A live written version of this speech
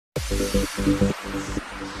Hello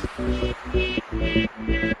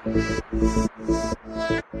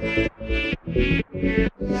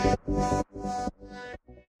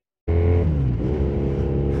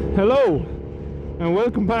and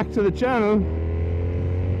welcome back to the channel,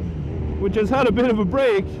 which has had a bit of a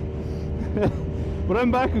break. But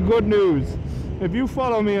I'm back with good news. If you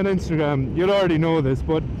follow me on Instagram, you'll already know this,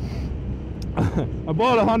 but I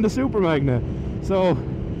bought a Honda Super Magna. So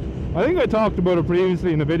I think I talked about it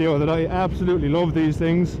previously in a video that I absolutely love these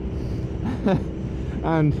things.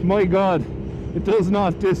 And my god, it does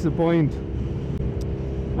not disappoint.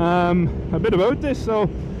 A bit about this, so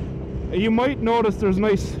you might notice there's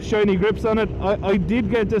nice shiny grips on it. I did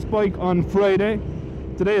get this bike on Friday.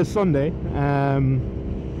 Today is Sunday,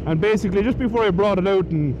 and basically just before I brought it out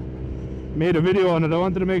and made a video on it, I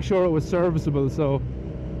wanted to make sure it was serviceable. So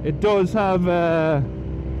it does have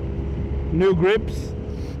new grips.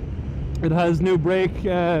 It has new brake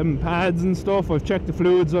pads and stuff. I've checked the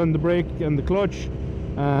fluids on the brake and the clutch.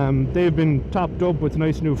 They've been topped up with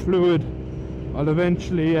nice new fluid. I'll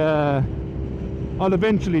eventually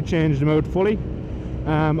change them out fully.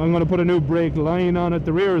 I'm going to put a new brake line on it.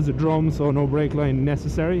 The rear is a drum, so no brake line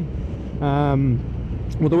necessary. Well,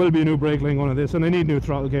 there will be a new brake line on this, and I need new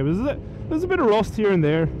throttle cables. There's a bit of rust here and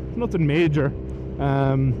there, nothing major.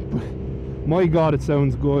 But my god, it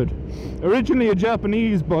sounds good. Originally a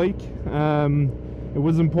Japanese bike, it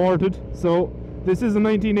was imported. So this is a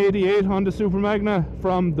 1988 Honda Super Magna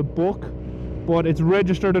from the book, but it's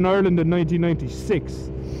registered in Ireland in 1996.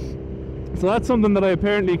 So that's something that I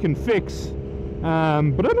apparently can fix, but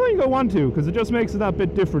I don't think I want to, because it just makes it that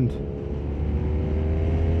bit different.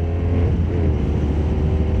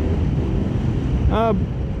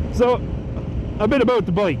 So a bit about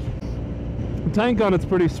the bike. The tank on it's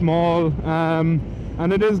pretty small,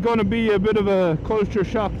 and it is going to be a bit of a culture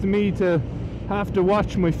shock to me to have to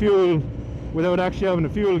watch my fuel without actually having a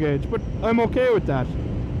fuel gauge, but I'm okay with that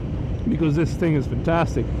because this thing is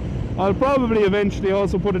fantastic. I'll probably eventually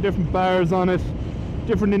also put a different bars on it,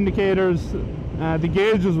 different indicators. The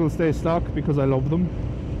gauges will stay stock because I love them,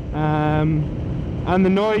 and the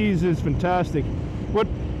noise is fantastic, but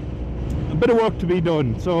a bit of work to be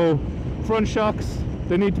done. So front shocks,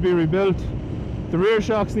 they need to be rebuilt. The rear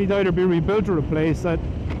shocks need to either be rebuilt or replaced.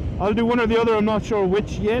 I'll do one or the other, I'm not sure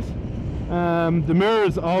which yet. The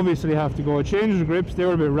mirrors obviously have to go. I changed the grips, they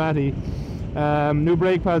were a bit ratty. New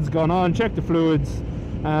brake pads gone on, check the fluids.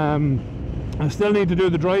 I still need to do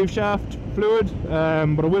the drive shaft fluid,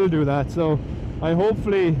 but I will do that. So I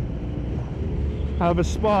hopefully have a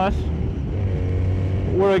spot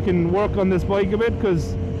where I can work on this bike a bit,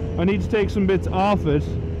 because I need to take some bits off it.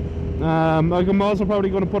 I'm also probably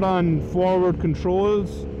going to put on forward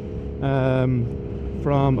controls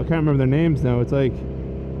from, I can't remember their names now. It's like,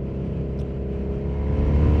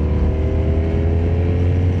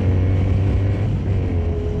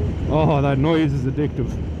 oh, that noise is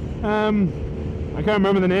addictive. I can't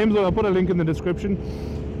remember the names, so I'll put a link in the description.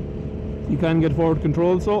 You can get forward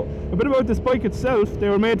control. So a bit about this bike itself. They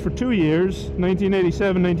were made for 2 years,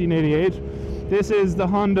 1987, 1988. This is the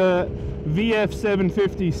Honda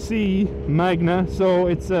VF750C Magna, so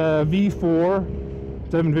it's a V4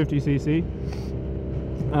 750cc.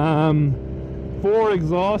 4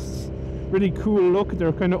 exhausts, really cool look.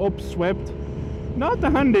 They're kind of upswept. Not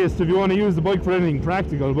the handiest if you want to use the bike for anything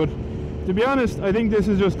practical, but to be honest, I think this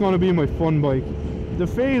is just going to be my fun bike. The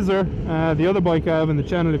Phaser, the other bike I have in the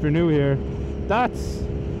channel if you're new here, that's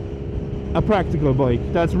a practical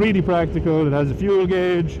bike. That's really practical. It has a fuel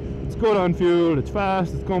gauge, it's good on fuel, it's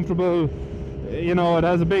fast, it's comfortable, you know, it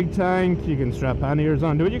has a big tank, you can strap panniers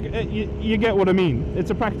onto it, you get what I mean. It's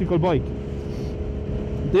a practical bike.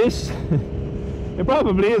 This, it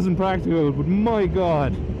probably isn't practical, but my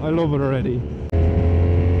god, I love it already.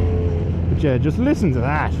 But yeah, just listen to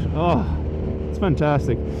that. Oh, it's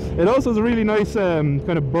fantastic. It also has a really nice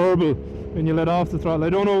kind of burble when you let off the throttle. I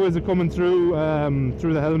don't know is it coming through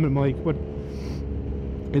through the helmet mic, but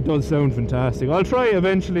it does sound fantastic. I'll try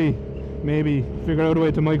eventually, maybe figure out a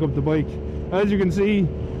way to mic up the bike. As you can see,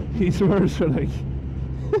 these words are like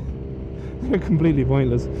they're completely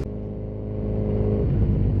pointless.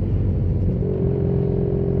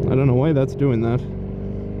 I don't know why that's doing that.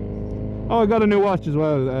 Oh, I got a new watch as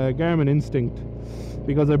well, Garmin Instinct,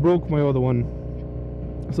 because I broke my other one.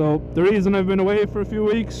 So the reason I've been away for a few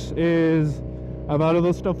weeks is I've had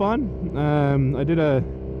other stuff on. I did a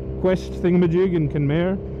quest thingamajig in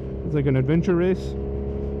Kenmare. It's like an adventure race.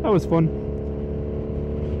 That was fun.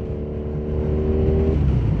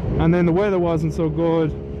 And then the weather wasn't so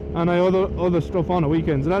good, and I had other stuff on at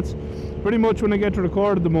weekends. And that's pretty much when I get to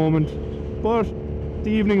record at the moment. But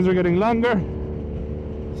the evenings are getting longer,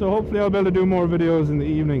 so hopefully I'll be able to do more videos in the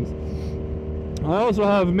evenings. I also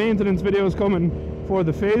have maintenance videos coming for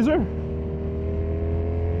the Phaser.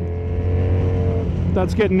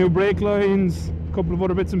 That's getting new brake lines, a couple of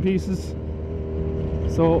other bits and pieces,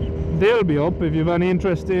 so they'll be up. If you have any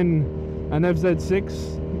interest in an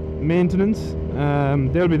FZ6 maintenance,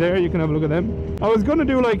 they'll be there. You can have a look at them. I was going to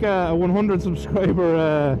do like a 100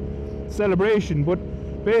 subscriber celebration, but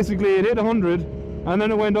basically it hit 100 and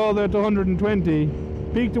then it went all the way to 120,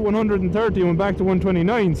 peaked at 130 and went back to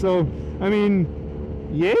 129. So I mean,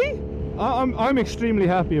 yay! I'm extremely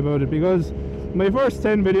happy about it, because my first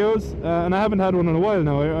 10 videos, and I haven't had one in a while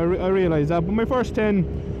now, I realise that, but my first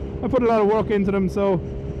 10, I put a lot of work into them, so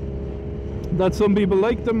that some people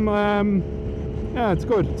like them. Yeah, it's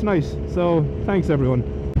good, it's nice, so thanks everyone.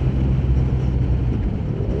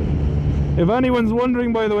 If anyone's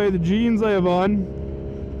wondering, by the way, the jeans I have on,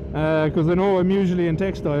 because I know I'm usually in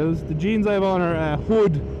textiles, the jeans I have on are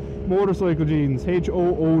Hood motorcycle jeans,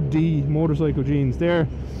 H-O-O-D motorcycle jeans. They're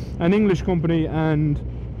an English company, and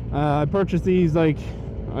I purchased these like,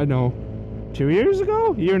 I don't know, 2 years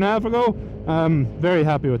ago, a year and a half ago. Very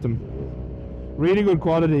happy with them. Really good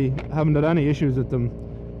quality, haven't had any issues with them.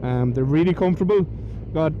 They're really comfortable.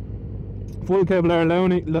 Got full Kevlar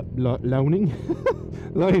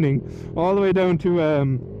lining all the way down to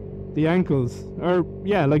the ankles, or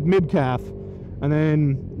yeah, like mid calf, and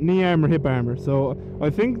then knee armor, hip armor. So I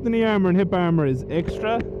think the knee armor and hip armor is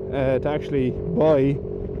extra to actually buy.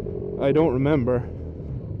 I don't remember,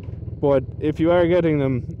 but if you are getting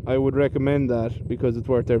them, I would recommend that, because it's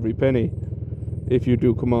worth every penny if you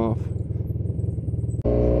do come off.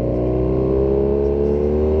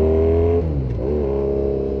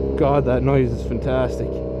 God, that noise is fantastic.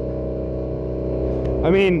 I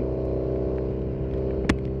mean,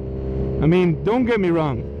 don't get me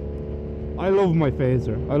wrong, I love my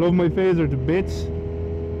Phaser. I love my Phaser to bits.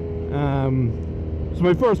 It's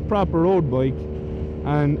my first proper road bike,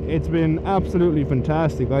 and it's been absolutely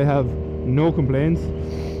fantastic. I have no complaints,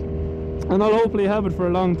 and I'll hopefully have it for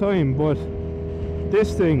a long time. But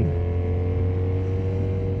this thing,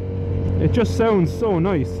 it just sounds so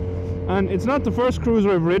nice. And it's not the first cruiser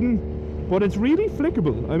I've ridden, but it's really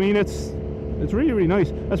flickable. I mean, it's really, really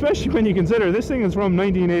nice, especially when you consider this thing is from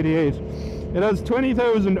 1988. It has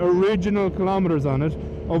 20,000 original kilometers on it,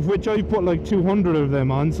 of which I put like 200 of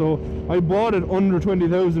them on, so I bought it under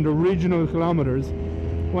 20,000 original kilometers.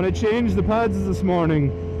 When I changed the pads this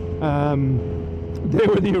morning, they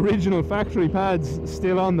were the original factory pads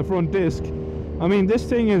still on the front disc. I mean, this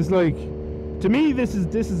thing is like, to me, this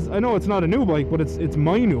is I know it's not a new bike, but it's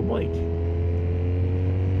my new bike.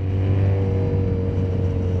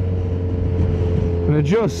 And it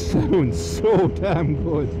just sounds so damn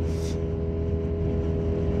good.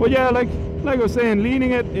 But yeah, like I was saying,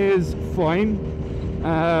 leaning it is fine.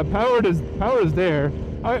 Power is there.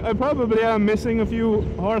 I probably am missing a few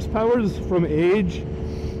horsepowers from age,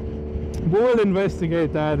 but we'll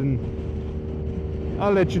investigate that, and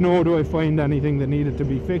I'll let you know, do I find anything that needed to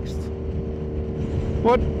be fixed.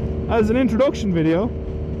 But as an introduction video,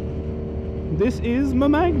 this is my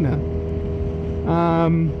Magna.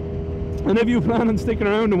 And if you plan on sticking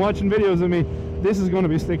around and watching videos of me, this is going to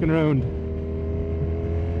be sticking around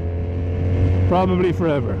probably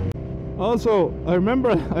forever. Also, I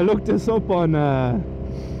remember I looked this up on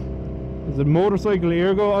is it Motorcycle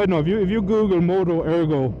Ergo? I don't know, if you Google Moto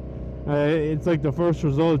Ergo, it's like the first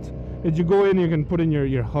result. If you go in, you can put in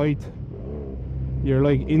your height, your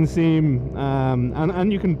like inseam,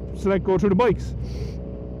 and you can select go through the bikes,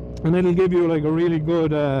 and it'll give you like a really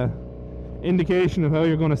good indication of how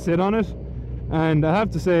you're going to sit on it. And I have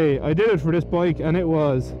to say, I did it for this bike and it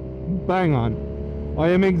was bang on. I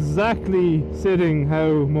am exactly sitting how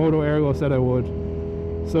Moto Ergo said I would.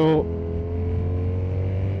 So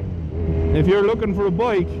if you're looking for a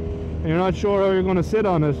bike and you're not sure how you're going to sit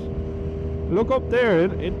on it, look up there.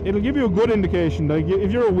 It'll give you a good indication. Like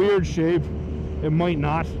if you're a weird shape, it might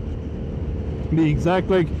not be exact.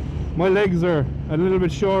 Like my legs are a little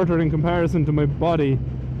bit shorter in comparison to my body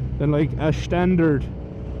than like a standard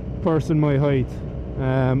person my height.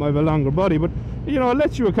 I have a longer body, but you know, it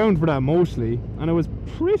lets you account for that mostly, and it was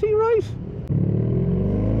pretty right.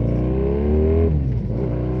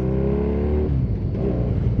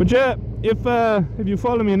 But yeah, if you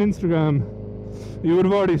follow me on Instagram, you would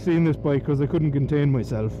have already seen this bike, because I couldn't contain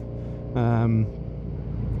myself. And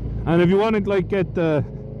if you want to like get the,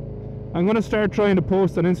 I'm going to start trying to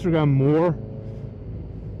post on Instagram more,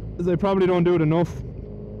 as I probably don't do it enough.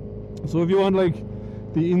 So if you want like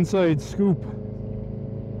the inside scoop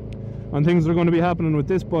on things that are going to be happening with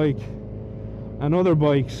this bike and other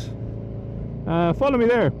bikes, follow me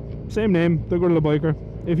there. Same name, the GorillaBiker.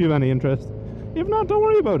 if you have any interest. If not, don't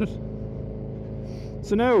worry about it.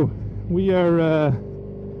 So now we are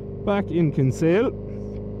back in Kinsale.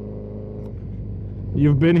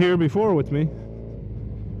 You've been here before with me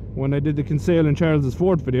when I did the Kinsale and Charles's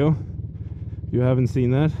Fort video. If you haven't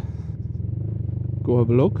seen that, go have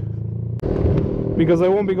a look. Because I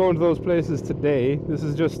won't be going to those places today. This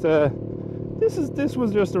is just this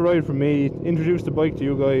was just a ride for me. Introduce the bike to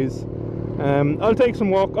you guys. I'll take some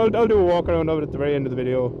walk. I'll do a walk around of it at the very end of the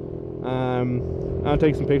video. I'll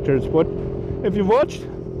take some pictures. But if you've watched,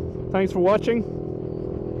 thanks for watching.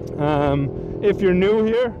 If you're new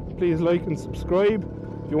here, please like and subscribe.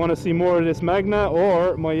 If you want to see more of this Magna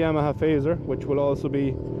or my Yamaha Phaser, which will also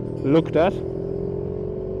be looked at.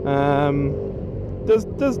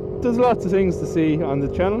 There's lots of things to see on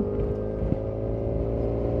the channel.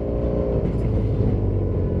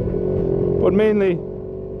 But mainly,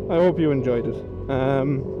 I hope you enjoyed it.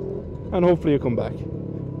 And hopefully you come back.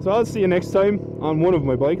 So I'll see you next time on one of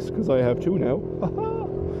my bikes, because I have two now.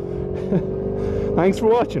 Thanks for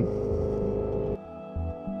watching.